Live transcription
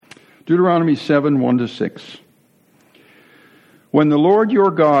Deuteronomy 7, 1-6. When the Lord your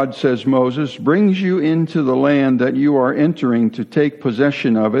God, says Moses, brings you into the land that you are entering to take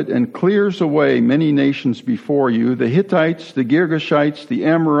possession of it, and clears away many nations before you, the Hittites, the Girgashites, the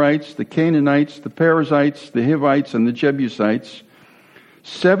Amorites, the Canaanites, the Perizzites, the Hivites, and the Jebusites,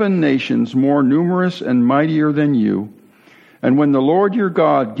 7 nations more numerous and mightier than you, and when the Lord your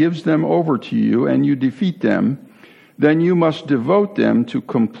God gives them over to you and you defeat them, then you must devote them to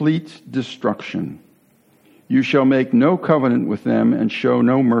complete destruction. You shall make no covenant with them and show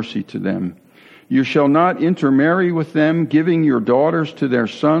no mercy to them. You shall not intermarry with them, giving your daughters to their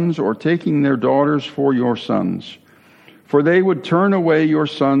sons or taking their daughters for your sons. For they would turn away your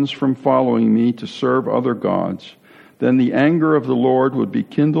sons from following me to serve other gods. Then the anger of the Lord would be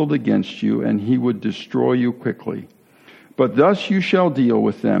kindled against you, and he would destroy you quickly. But thus you shall deal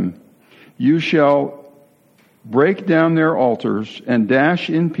with them. You shall break down their altars and dash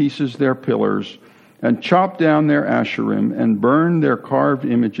in pieces their pillars, and chop down their Asherim, and burn their carved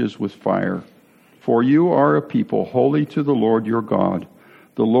images with fire. For you are a people holy to the Lord your God.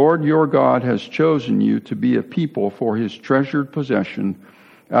 The Lord your God has chosen you to be a people for his treasured possession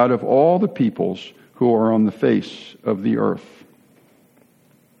out of all the peoples who are on the face of the earth.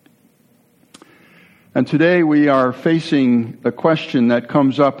 And today we are facing a question that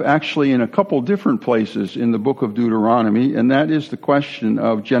comes up actually in a couple different places in the book of Deuteronomy, and that is the question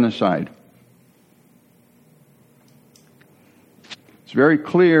of genocide. It's very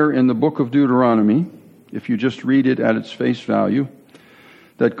clear in the book of Deuteronomy, if you just read it at its face value,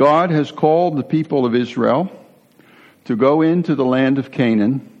 that God has called the people of Israel to go into the land of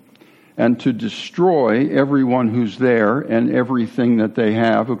Canaan and to destroy everyone who's there and everything that they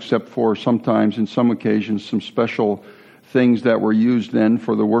have, except for sometimes, in some occasions, some special things that were used then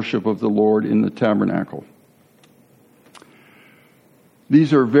for the worship of the Lord in the tabernacle.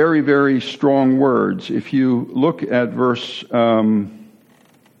 These are very, very strong words. If you look at verse...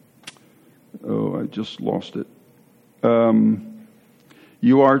 I just lost it.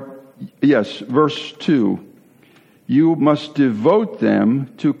 Verse 2. You must devote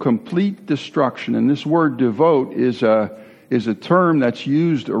them to complete destruction. And this word devote is a term that's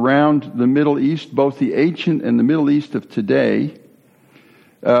used around the Middle East, both the ancient and the Middle East of today.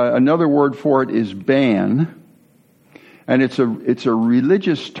 Another word for it is ban. And it's a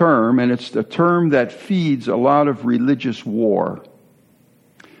religious term, and it's a term that feeds a lot of religious war.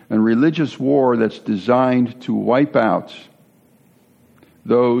 And religious war that's designed to wipe out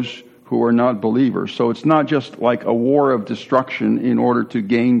those who are not believers. So it's not just like a war of destruction in order to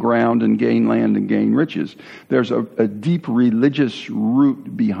gain ground and gain land and gain riches. There's a deep religious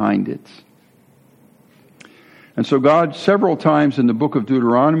root behind it. And so God, several times in the book of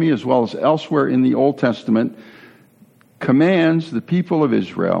Deuteronomy, as well as elsewhere in the Old Testament, commands the people of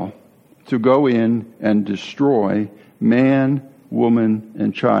Israel to go in and destroy man, woman,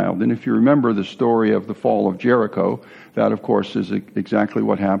 and child. And if you remember the story of the fall of Jericho, that of course is exactly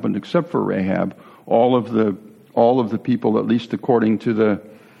what happened, except for Rahab. All of the people, at least according to the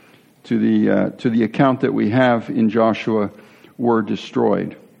account that we have in Joshua, were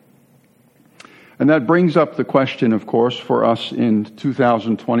destroyed. And that brings up the question, of course, for us in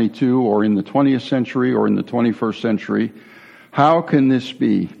 2022 or in the 20th century or in the 21st century, how can this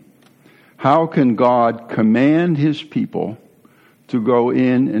be? How can God command his people to go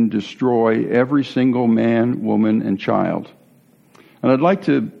in and destroy every single man, woman, and child? And I'd like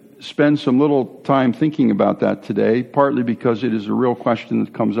to spend some little time thinking about that today, partly because it is a real question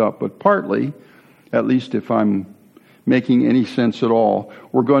that comes up, but partly, at least if I'm making any sense at all,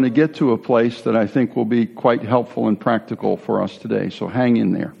 we're going to get to a place that I think will be quite helpful and practical for us today, so hang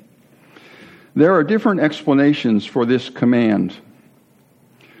in there. There are different explanations for this command.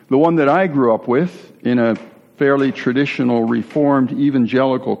 The one that I grew up with in a fairly traditional Reformed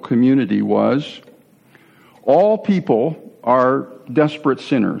evangelical community was, all people are desperate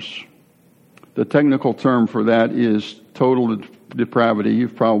sinners. The technical term for that is total depravity.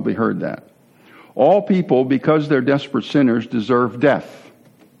 You've probably heard that. All people, because they're desperate sinners, deserve death.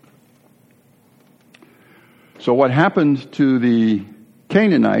 So what happened to the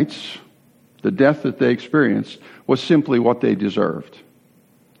Canaanites, the death that they experienced, was simply what they deserved.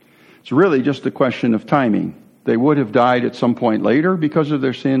 It's really just a question of timing. They would have died at some point later because of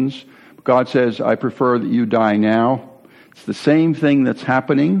their sins. God says, I prefer that you die now. It's the same thing that's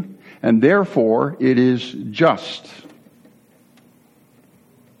happening, and therefore it is just.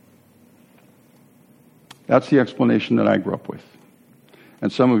 That's the explanation that I grew up with.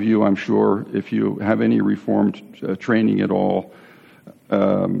 And some of you, I'm sure, if you have any Reformed training at all,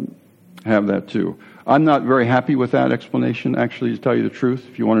 have that too. I'm not very happy with that explanation, actually, to tell you the truth.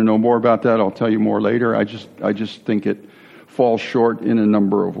 If you want to know more about that, I'll tell you more later. I just think it falls short in a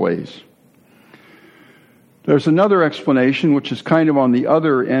number of ways. There's another explanation which is kind of on the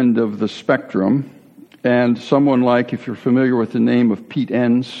other end of the spectrum, and someone like, if you're familiar with the name of Pete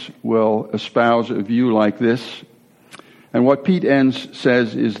Enns, will espouse a view like this. And what Pete Enns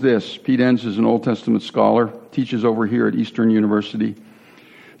says is this. Pete Enns is an Old Testament scholar, teaches over here at Eastern University.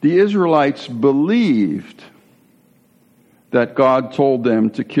 The Israelites believed that God told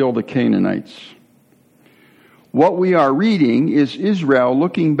them to kill the Canaanites. What we are reading is Israel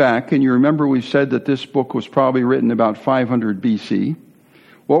looking back, and you remember we said that this book was probably written about 500 BC.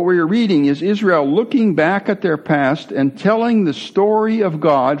 What we are reading is Israel looking back at their past and telling the story of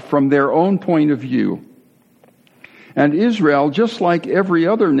God from their own point of view. And Israel, just like every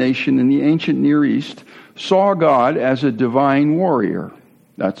other nation in the ancient Near East, saw God as a divine warrior.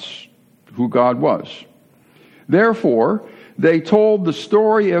 That's who God was. Therefore, they told the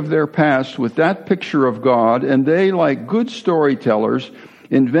story of their past with that picture of God, and they, like good storytellers,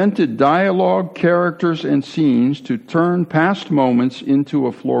 invented dialogue, characters, and scenes to turn past moments into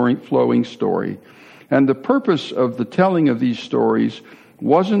a flowing story. And the purpose of the telling of these stories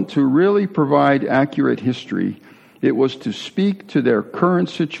wasn't to really provide accurate history. It was to speak to their current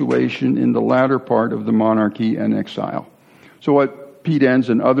situation in the latter part of the monarchy and exile. So what Pete Enns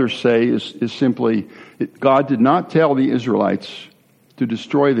and others say is simply, God did not tell the Israelites to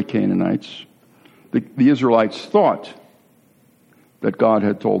destroy the Canaanites. The Israelites thought that God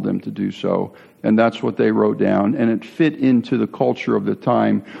had told them to do so, and that's what they wrote down, and it fit into the culture of the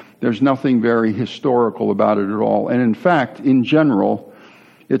time. There's nothing very historical about it at all. And in fact, in general,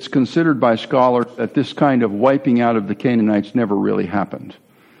 it's considered by scholars that this kind of wiping out of the Canaanites never really happened.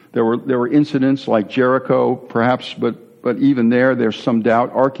 There were incidents like Jericho, perhaps, but even there's some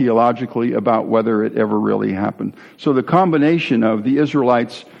doubt archaeologically about whether it ever really happened. So the combination of the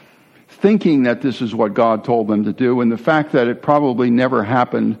Israelites thinking that this is what God told them to do, and the fact that it probably never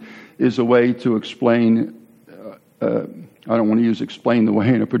happened, is a way to explain, I don't want to use explain the way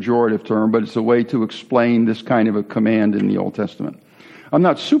in a pejorative term, but it's a way to explain this kind of a command in the Old Testament. I'm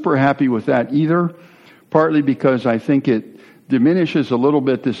not super happy with that either, partly because I think it diminishes a little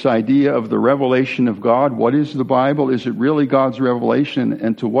bit this idea of the revelation of God. What is the Bible? Is it really God's revelation?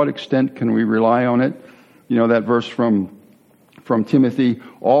 And to what extent can we rely on it? You know, that verse from Timothy,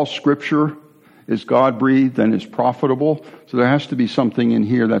 all Scripture is God-breathed and is profitable. So there has to be something in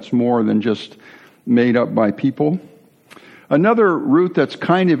here that's more than just made up by people. Another route that's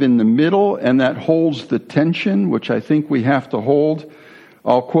kind of in the middle and that holds the tension, which I think we have to hold.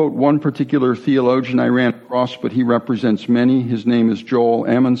 I'll quote one particular theologian I ran across, but he represents many. His name is Joel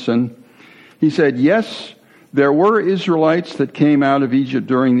Amundsen. He said, yes, there were Israelites that came out of Egypt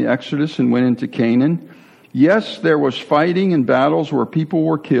during the Exodus and went into Canaan. Yes, there was fighting and battles where people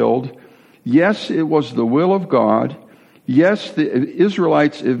were killed. Yes, it was the will of God. Yes, the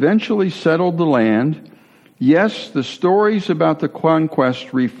Israelites eventually settled the land. Yes, the stories about the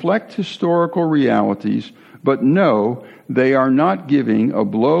conquest reflect historical realities, but no, they are not giving a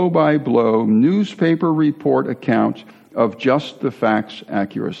blow-by-blow newspaper report account of just the facts'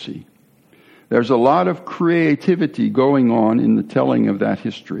 accuracy. There's a lot of creativity going on in the telling of that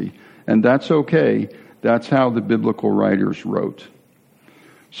history, and that's okay. That's how the biblical writers wrote.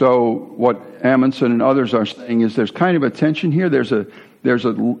 So what Amundsen and others are saying is there's kind of a tension here. There's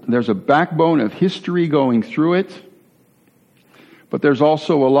a backbone of history going through it, but there's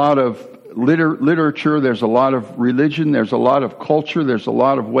also a lot of literature, there's a lot of religion, there's a lot of culture, there's a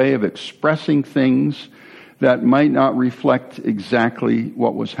lot of way of expressing things that might not reflect exactly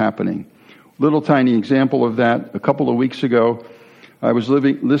what was happening. Little tiny example of that, a couple of weeks ago, I was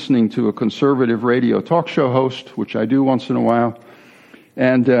listening to a conservative radio talk show host, which I do once in a while,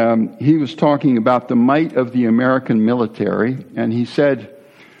 and he was talking about the might of the American military, and he said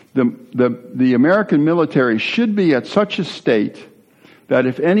the American military should be at such a state that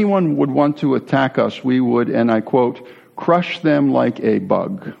if anyone would want to attack us, we would, and I quote, crush them like a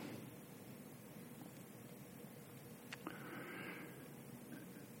bug.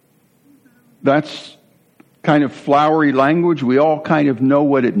 That's kind of flowery language. We all kind of know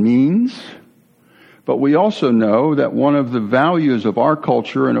what it means. But we also know that one of the values of our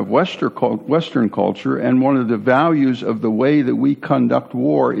culture and of Western culture, and one of the values of the way that we conduct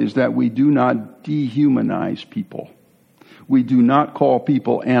war, is that we do not dehumanize people. We do not call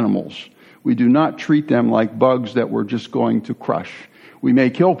people animals. We do not treat them like bugs that we're just going to crush. We may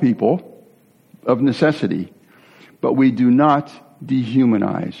kill people of necessity, but we do not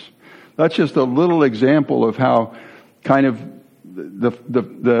dehumanize. That's just a little example of how kind of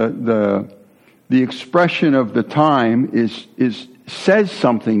the the expression of the time says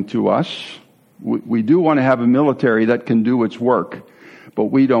something to us. We do want to have a military that can do its work, but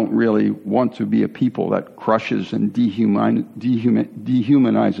we don't really want to be a people that crushes and dehumanizes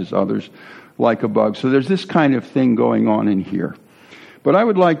others like a bug. So there's this kind of thing going on in here. But I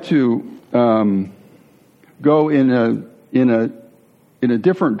would like to go in a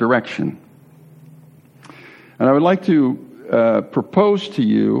different direction. And I would like to propose to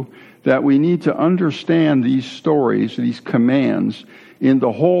you that we need to understand these stories, these commands, in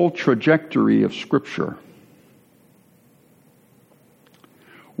the whole trajectory of Scripture.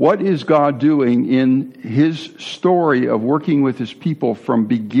 What is God doing in His story of working with His people from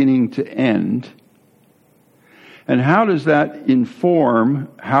beginning to end? And how does that inform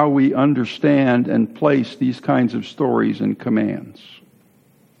how we understand and place these kinds of stories and commands?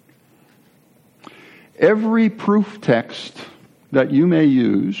 Every proof text that you may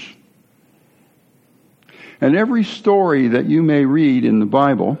use, and every story that you may read in the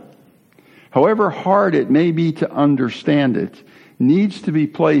Bible, however hard it may be to understand it, needs to be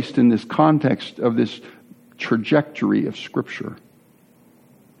placed in this context of this trajectory of Scripture.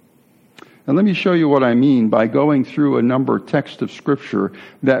 And let me show you what I mean by going through a number of texts of Scripture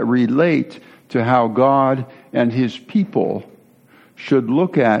that relate to how God and His people should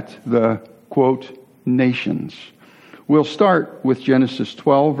look at the, quote, nations. We'll start with Genesis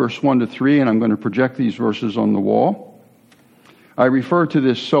 12, verse 1 to 3, and I'm going to project these verses on the wall. I refer to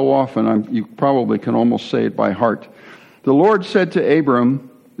this so often, you probably can almost say it by heart. The Lord said to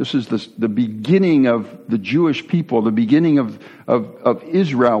Abram, this is the beginning of the Jewish people, the beginning of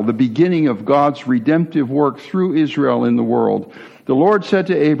Israel, the beginning of God's redemptive work through Israel in the world. The Lord said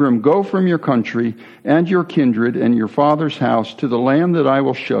to Abram, go from your country and your kindred and your father's house to the land that I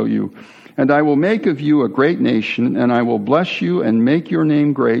will show you. And I will make of you a great nation, and I will bless you and make your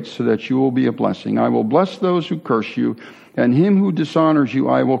name great so that you will be a blessing. I will bless those who curse you, and him who dishonors you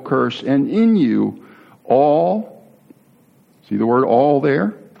I will curse, and in you all, see the word all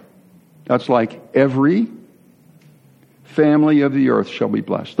there? That's like every family of the earth shall be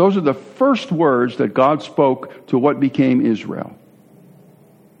blessed. Those are the first words that God spoke to what became Israel.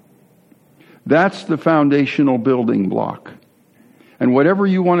 That's the foundational building block. And whatever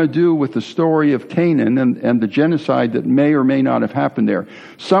you want to do with the story of Canaan and the genocide that may or may not have happened there,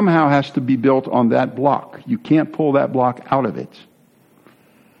 somehow has to be built on that block. You can't pull that block out of it.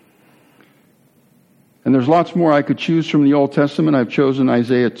 And there's lots more I could choose from the Old Testament. I've chosen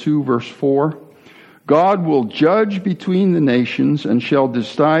Isaiah 2, verse 4. God will judge between the nations and shall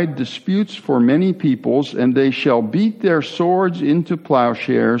decide disputes for many peoples, and they shall beat their swords into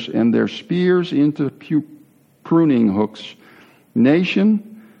plowshares and their spears into pruning hooks.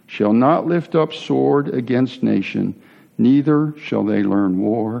 Nation shall not lift up sword against nation, neither shall they learn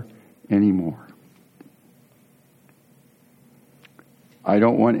war anymore. I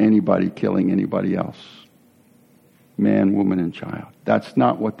don't want anybody killing anybody else. Man, woman, and child. That's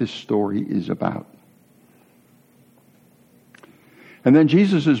not what this story is about. And then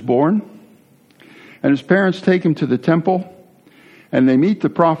Jesus is born, and his parents take him to the temple, and they meet the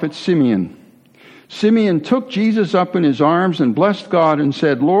prophet Simeon. Simeon took Jesus up in his arms and blessed God and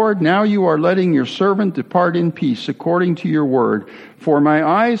said, Lord, now you are letting your servant depart in peace according to your word. For my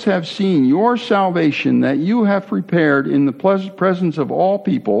eyes have seen your salvation that you have prepared in the presence of all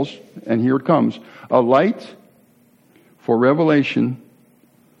peoples. And here it comes, a light for revelation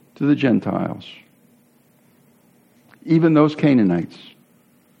to the Gentiles, even those Canaanites.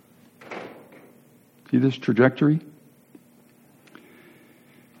 See this trajectory?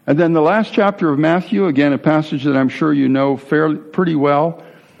 And then the last chapter of Matthew, again, a passage that I'm sure you know pretty well.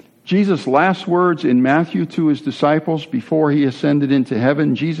 Jesus' last words in Matthew to his disciples before he ascended into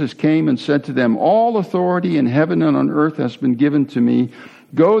heaven. Jesus came and said to them, all authority in heaven and on earth has been given to me.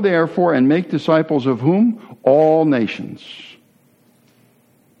 Go therefore and make disciples of whom? All nations.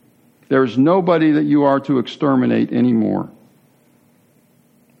 There is nobody that you are to exterminate anymore.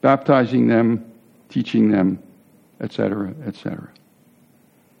 Baptizing them, teaching them, etc., etc.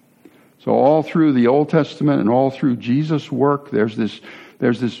 So all through the Old Testament and all through Jesus' work, there's this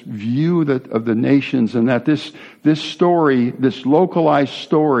view of the nations, and that this story, this localized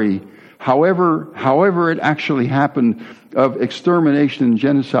story, however it actually happened, of extermination and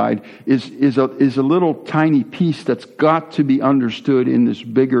genocide, is a little tiny piece that's got to be understood in this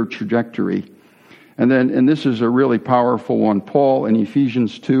bigger trajectory. And this is a really powerful one. Paul in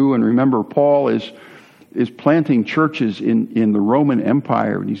Ephesians 2, and remember, Paul is planting churches in the Roman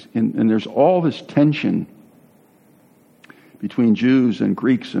Empire, and there's all this tension between Jews and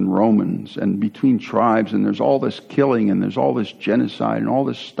Greeks and Romans and between tribes, and there's all this killing and there's all this genocide and all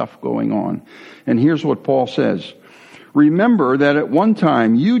this stuff going on. And here's what Paul says. Remember that at one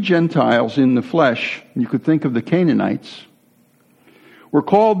time you Gentiles in the flesh, you could think of the Canaanites, were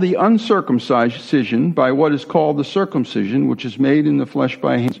called the uncircumcision by what is called the circumcision, which is made in the flesh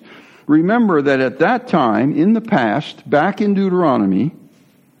by hands. Remember that at that time, in the past, back in Deuteronomy,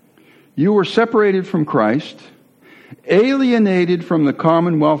 you were separated from Christ, alienated from the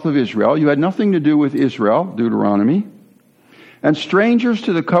commonwealth of Israel. You had nothing to do with Israel, Deuteronomy, and strangers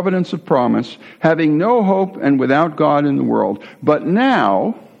to the covenants of promise, having no hope and without God in the world. But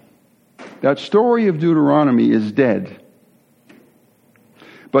now, that story of Deuteronomy is dead.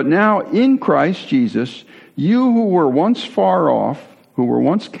 But now in Christ Jesus, you who were once far off, who were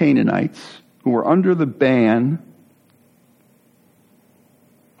once Canaanites, who were under the ban,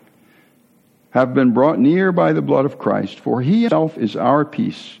 have been brought near by the blood of Christ. For he himself is our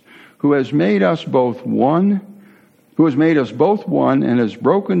peace, who has made us both one, and has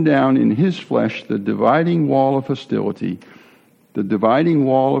broken down in his flesh the dividing wall of hostility. The dividing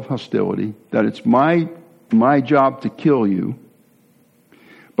wall of hostility, that it's my job to kill you,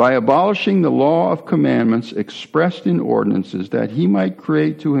 by abolishing the law of commandments expressed in ordinances, that he might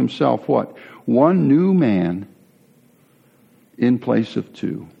create to himself what? One new man in place of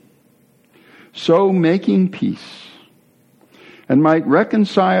two. So making peace, and might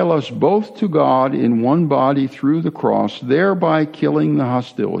reconcile us both to God in one body through the cross, thereby killing the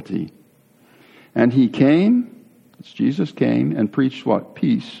hostility. And he came, Jesus came, and preached what?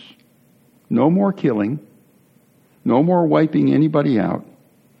 Peace. No more killing. No more wiping anybody out.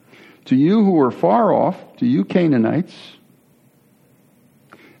 To you who were far off, to you Canaanites,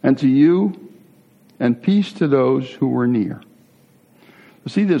 and to you, and peace to those who were near. You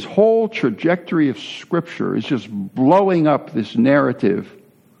see, this whole trajectory of Scripture is just blowing up this narrative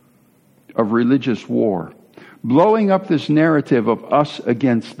of religious war, blowing up this narrative of us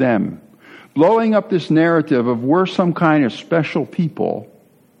against them, blowing up this narrative of we're some kind of special people,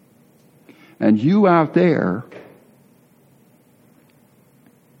 and you out there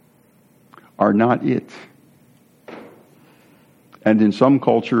are not it. And in some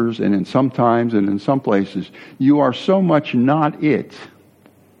cultures and in some times and in some places, you are so much not it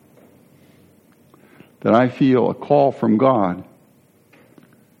that I feel a call from God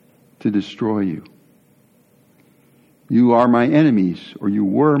to destroy you. You are my enemies, or you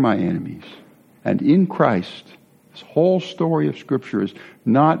were my enemies. And in Christ, this whole story of Scripture is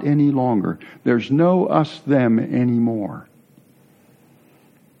not any longer. There's no us, them anymore.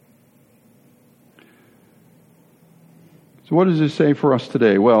 So what does this say for us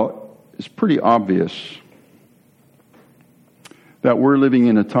today? Well, it's pretty obvious that we're living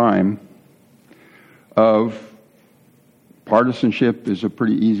in a time of partisanship is a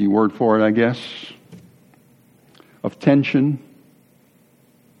pretty easy word for it, I guess, of tension.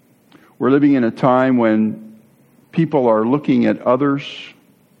 We're living in a time when people are looking at others,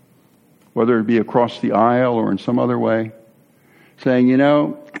 whether it be across the aisle or in some other way, saying, you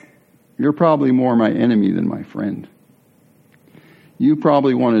know, you're probably more my enemy than my friend. You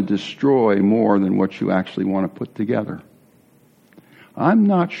probably want to destroy more than what you actually want to put together. I'm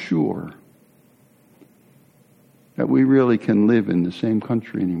not sure that we really can live in the same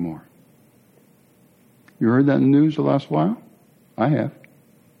country anymore. You heard that in the news the last while? I have.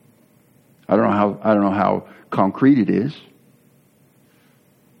 I don't know how concrete it is,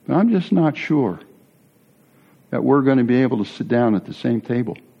 but I'm just not sure that we're going to be able to sit down at the same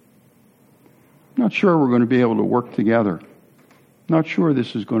table. I'm not sure we're going to be able to work together. I'm not sure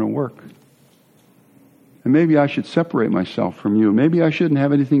this is going to work. And maybe I should separate myself from you. Maybe I shouldn't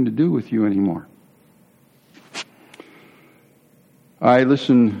have anything to do with you anymore. I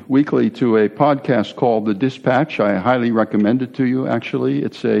listen weekly to a podcast called The Dispatch. I highly recommend it to you, actually.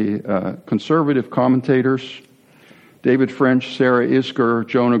 It's a conservative commentators, David French, Sarah Isker,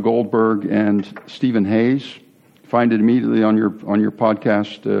 Jonah Goldberg, and Stephen Hayes. Find it immediately on your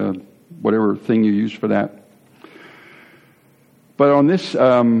podcast, whatever thing you use for that. But on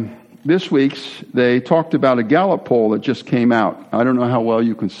this week's, they talked about a Gallup poll that just came out. I don't know how well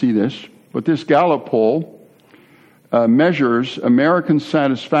you can see this, but this Gallup poll measures Americans'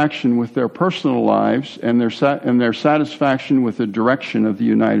 satisfaction with their personal lives and their satisfaction with the direction of the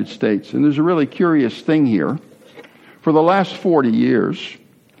United States. And there's a really curious thing here. For the last 40 years,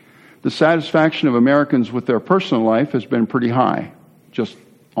 the satisfaction of Americans with their personal life has been pretty high, just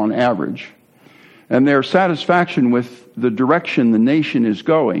on average. And their satisfaction with the direction the nation is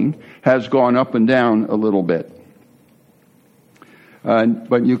going has gone up and down a little bit.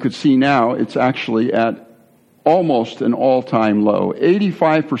 But you could see now it's actually at almost an all-time low.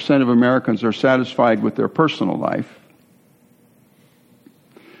 85% of Americans are satisfied with their personal life.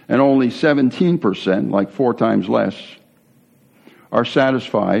 And only 17%, like 4 times less, are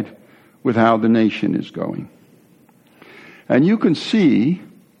satisfied with how the nation is going. And you can see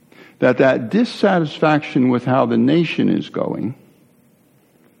that dissatisfaction with how the nation is going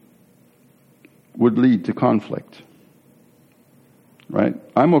would lead to conflict. Right?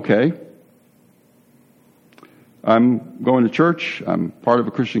 I'm okay. I'm going to church. I'm part of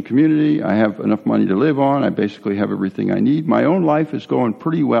a Christian community. I have enough money to live on. I basically have everything I need. My own life is going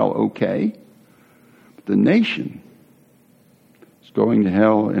pretty well okay. But the nation is going to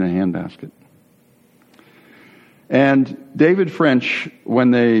hell in a handbasket. And David French,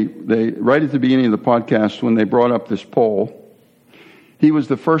 when they right at the beginning of the podcast, when they brought up this poll, he was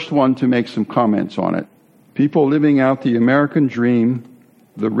the first one to make some comments on it. People living out the American dream,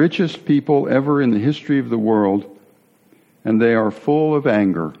 the richest people ever in the history of the world, and they are full of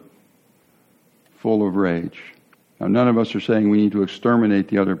anger, full of rage. Now, none of us are saying we need to exterminate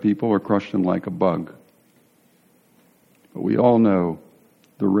the other people or crush them like a bug. But we all know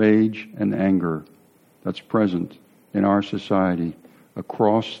the rage and anger that's present in our society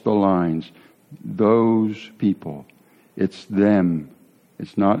across the lines. Those people, it's them.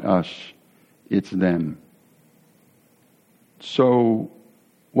 It's not us. It's them. So,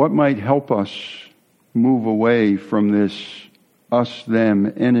 what might help us move away from this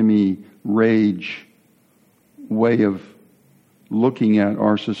us-them enemy rage way of looking at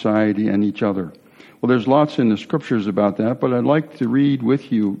our society and each other? Well, there's lots in the scriptures about that, but I'd like to read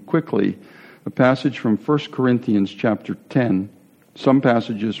with you quickly a passage from 1 Corinthians chapter 10, some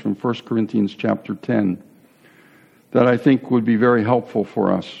passages from 1 Corinthians chapter 10 that I think would be very helpful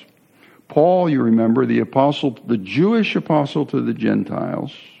for us. Paul, you remember, the Jewish apostle to the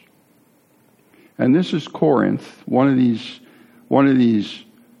Gentiles, and this is Corinth, one of these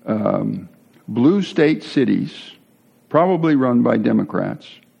blue state cities, probably run by Democrats,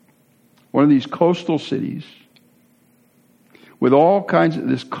 one of these coastal cities, with all kinds of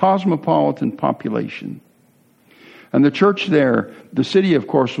this cosmopolitan population. And the church there, the city, of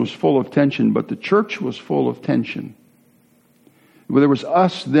course, was full of tension, but the church was full of tension. There was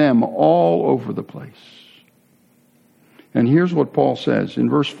us, them, all over the place. And here's what Paul says. In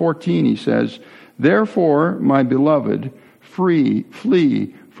verse 14, he says, "Therefore, my beloved,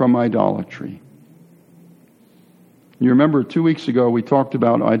 flee from idolatry." You remember 2 weeks ago we talked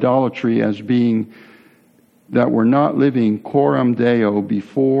about idolatry as being that we're not living coram Deo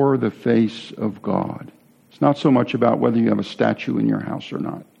before the face of God. It's not so much about whether you have a statue in your house or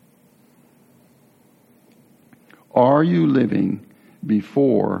not. Are you living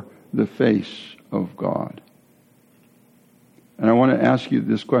before the face of God? And I want to ask you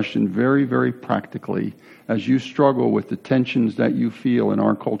this question very, very practically as you struggle with the tensions that you feel in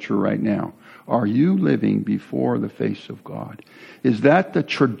our culture right now. Are you living before the face of God? Is that the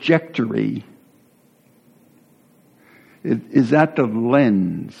trajectory? Is that the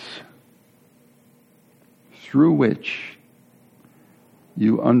lens through which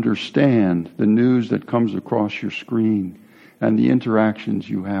you understand the news that comes across your screen and the interactions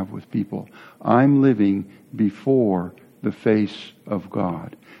you have with people? I'm living before the face of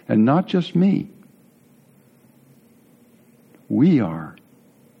God. And not just me. We are.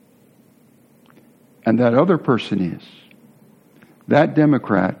 And that other person is. That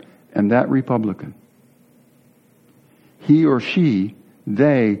Democrat and that Republican. He or she,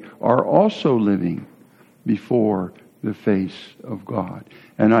 they are also living before the face of God.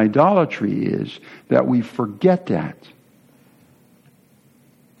 And idolatry is that we forget that.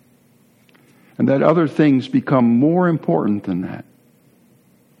 And that other things become more important than that.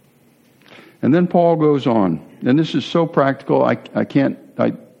 And then Paul goes on. And this is so practical,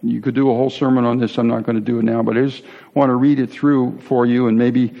 you could do a whole sermon on this. I'm not going to do it now, but I just want to read it through for you, and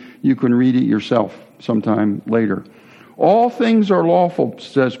maybe you can read it yourself sometime later. All things are lawful,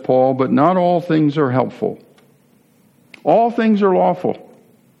 says Paul, but not all things are helpful. All things are lawful.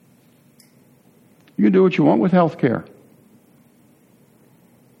 You can do what you want with health care.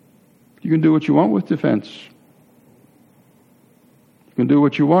 You can do what you want with defense. You can do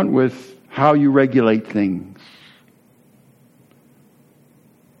what you want with how you regulate things.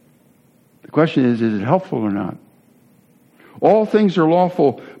 The question is it helpful or not? All things are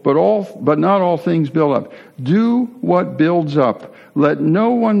lawful, but not all things build up. Do what builds up. Let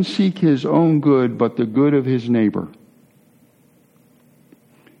no one seek his own good, but the good of his neighbor.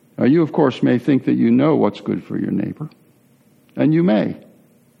 Now, you, of course, may think that you know what's good for your neighbor. And you may.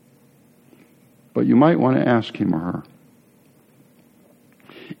 But you might want to ask him or her.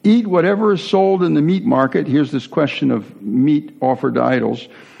 Eat whatever is sold in the meat market. Here's this question of meat offered to idols,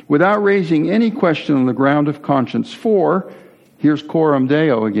 without raising any question on the ground of conscience. For, here's coram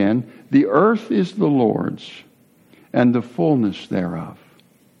Deo again, the earth is the Lord's, and the fullness thereof.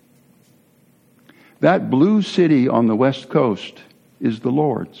 That blue city on the west coast is the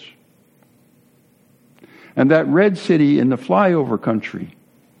Lord's. And that red city in the flyover country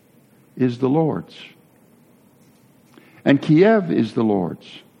is the Lord's. And Kiev is the Lord's.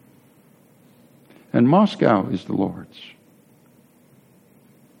 And Moscow is the Lord's.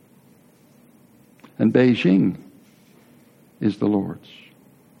 And Beijing is the Lord's.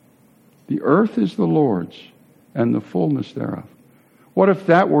 The earth is the Lord's, and the fullness thereof. What if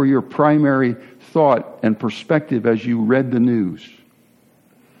that were your primary thought and perspective as you read the news?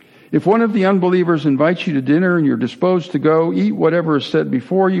 If one of the unbelievers invites you to dinner and you're disposed to go, eat whatever is set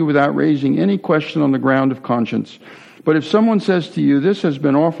before you without raising any question on the ground of conscience. But if someone says to you, this has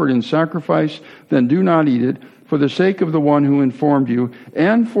been offered in sacrifice, then do not eat it, for the sake of the one who informed you,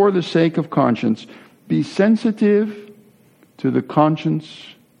 and for the sake of conscience. Be sensitive to the conscience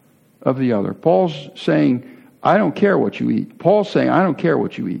of the other. Paul's saying, I don't care what you eat. Paul's saying, I don't care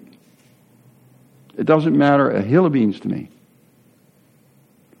what you eat. It doesn't matter a hill of beans to me.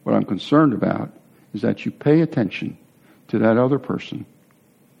 What I'm concerned about is that you pay attention to that other person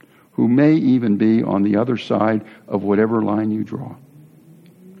who may even be on the other side of whatever line you draw.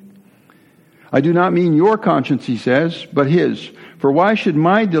 I do not mean your conscience, he says, but his. For why should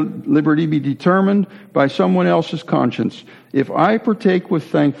my liberty be determined by someone else's conscience? If I partake with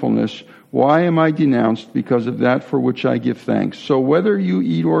thankfulness, why am I denounced because of that for which I give thanks? So whether you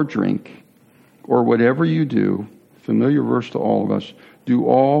eat or drink, or whatever you do, familiar verse to all of us, do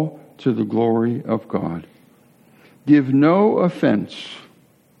all to the glory of God. Give no offense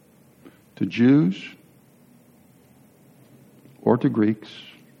to Jews or to Greeks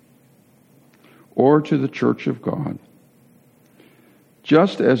or to the church of God.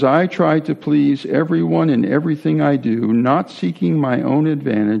 Just as I try to please everyone in everything I do, not seeking my own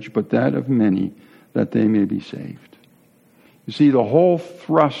advantage, but that of many, that they may be saved. You see, the whole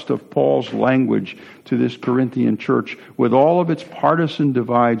thrust of Paul's language to this Corinthian church, with all of its partisan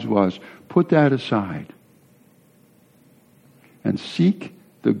divides, was, put that aside and seek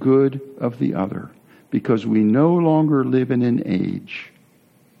the good of the other, because we no longer live in an age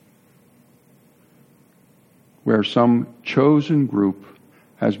where some chosen group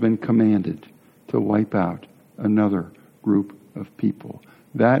has been commanded to wipe out another group of people.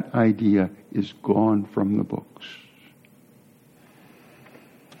 That idea is gone from the books.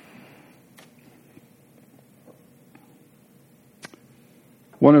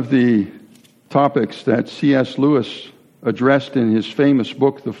 One of the topics that C.S. Lewis addressed in his famous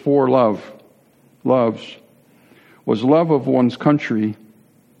book, The Four Loves, was love of one's country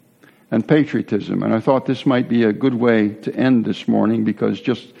and patriotism. And I thought this might be a good way to end this morning, because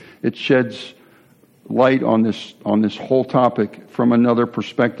it sheds light on this whole topic from another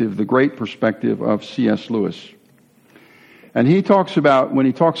perspective, the great perspective of C.S. Lewis. And he talks about,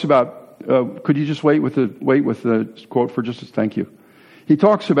 could you just wait with the quote for just a thank you. He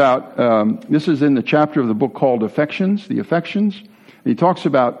talks about, this is in the chapter of the book called Affections, the Affections. And he talks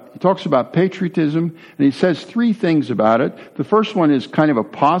about patriotism, and he says three things about it. The first one is kind of a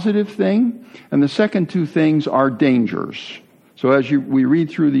positive thing, and the second two things are dangers. So as we read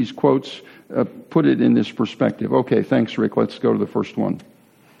through these quotes, put it in this perspective. Okay, thanks, Rick. Let's go to the first one.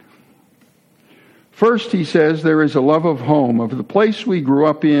 First, he says, there is a love of home, of the place we grew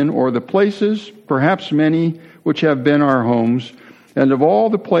up in, or the places, perhaps many, which have been our homes, and of all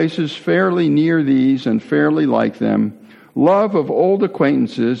the places fairly near these and fairly like them, love of old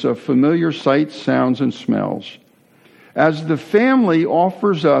acquaintances, of familiar sights, sounds, and smells. As the family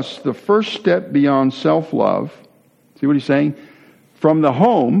offers us the first step beyond self-love, see what he's saying? From the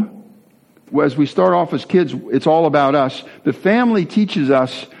home, as we start off as kids, it's all about us. The family teaches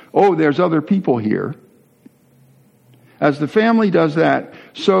us, oh, there's other people here. As the family does that,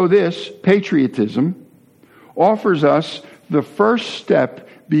 so this, patriotism, offers us the first step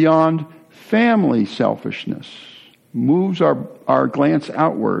beyond family selfishness, moves our glance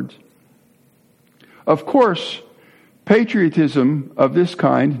outward. Of course, patriotism of this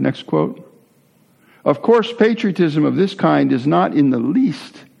kind, next quote, of course, patriotism of this kind is not in the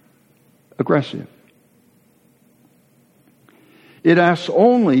least aggressive. It asks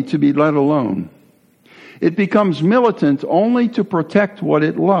only to be let alone. It becomes militant only to protect what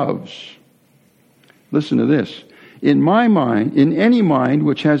it loves. Listen to this. In my mind, in any mind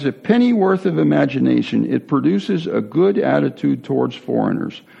which has a pennyworth of imagination, it produces a good attitude towards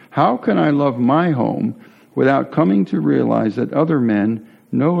foreigners. How can I love my home without coming to realize that other men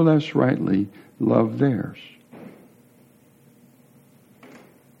no less rightly love theirs.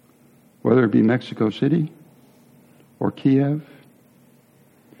 Whether it be Mexico City, or Kiev,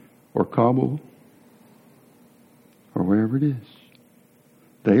 or Kabul, or wherever it is.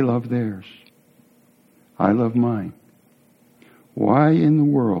 They love theirs. I love mine. Why in the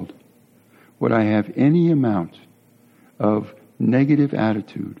world would I have any amount of negative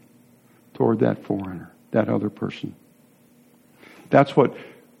attitude toward that foreigner, that other person? That's what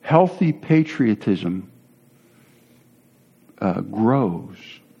healthy patriotism grows.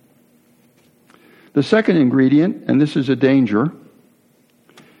 The second ingredient, and this is a danger,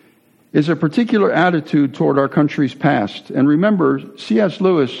 is a particular attitude toward our country's past. And remember, C.S.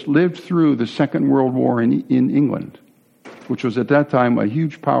 Lewis lived through the Second World War in England, which was at that time a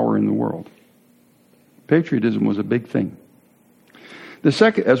huge power in the world. Patriotism was a big thing. The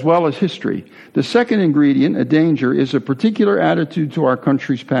second, as well as history. The second ingredient, a danger, is a particular attitude to our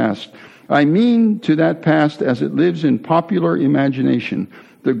country's past. I mean to that past as it lives in popular imagination,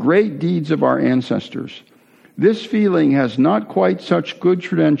 the great deeds of our ancestors. This feeling has not quite such good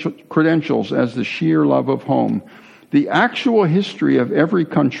credentials as the sheer love of home. The actual history of every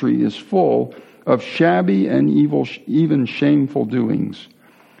country is full of shabby and evil, even shameful doings.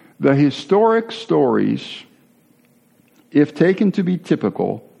 The historic stories, if taken to be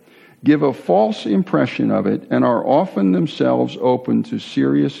typical, give a false impression of it and are often themselves open to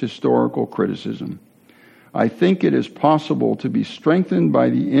serious historical criticism. I think it is possible to be strengthened by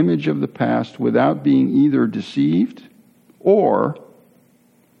the image of the past without being either deceived or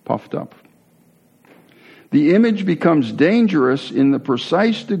puffed up. The image becomes dangerous in the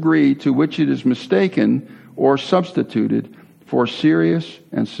precise degree to which it is mistaken or substituted for serious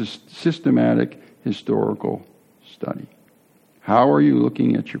and systematic historical study. How are you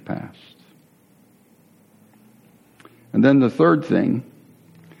looking at your past? And then the third thing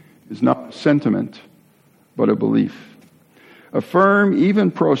is not a sentiment, but a belief. A firm, even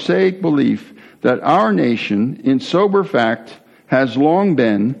prosaic belief that our nation, in sober fact, has long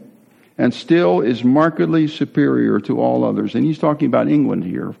been and still is markedly superior to all others. And he's talking about England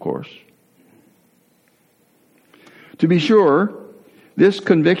here, of course. To be sure, this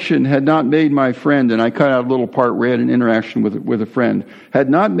conviction had not made my friend, and I cut out a little part where I had an interaction with a friend, had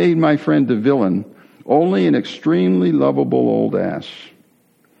not made my friend a villain, only an extremely lovable old ass.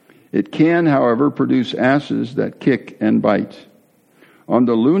 It can, however, produce asses that kick and bite. On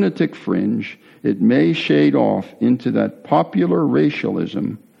the lunatic fringe, it may shade off into that popular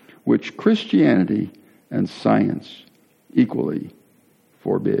racialism which Christianity and science equally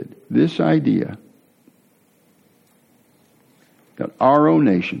forbid. This idea that our own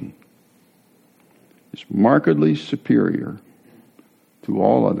nation is markedly superior to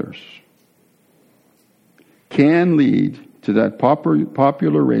all others can lead to that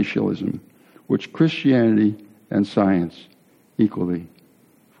popular racialism which Christianity and science equally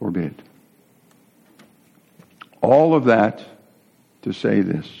forbid. All of that to say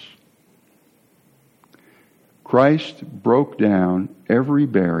this. Christ broke down every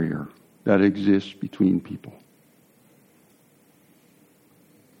barrier that exists between people.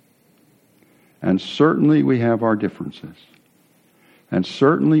 And certainly we have our differences. And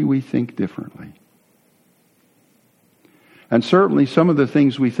certainly we think differently. And certainly some of the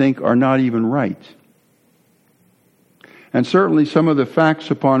things we think are not even right. And certainly some of the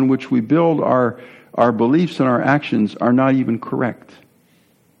facts upon which we build our beliefs and our actions are not even correct.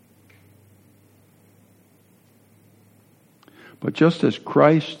 But just as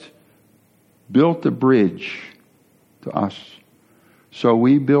Christ built a bridge to us, so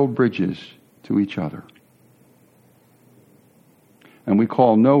we build bridges to each other. And we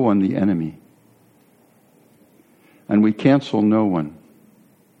call no one the enemy. And we cancel no one.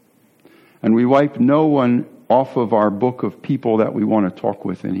 And we wipe no one off of our book of people that we want to talk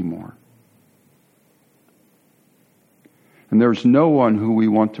with anymore. And there's no one who we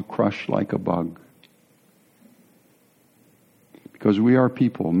want to crush like a bug. Because we are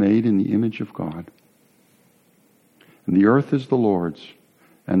people made in the image of God. And the earth is the Lord's,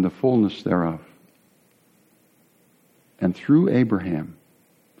 and the fullness thereof. And through Abraham,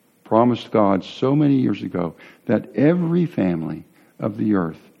 promised God so many years ago that every family of the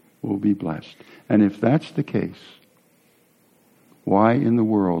earth will be blessed. And if that's the case, why in the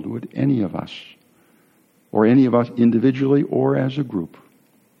world would any of us, or any of us individually or as a group,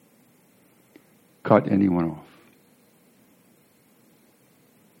 cut anyone off?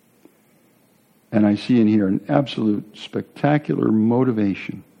 And I see in here an absolute spectacular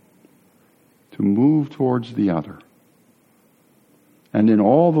motivation to move towards the other. And in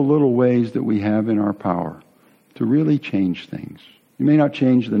all the little ways that we have in our power, to really change things You may not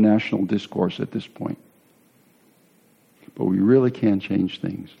change the national discourse at this point, but we really can change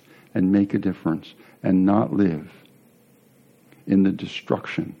things and make a difference and not live in the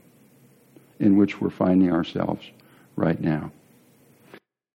destruction in which we're finding ourselves right now.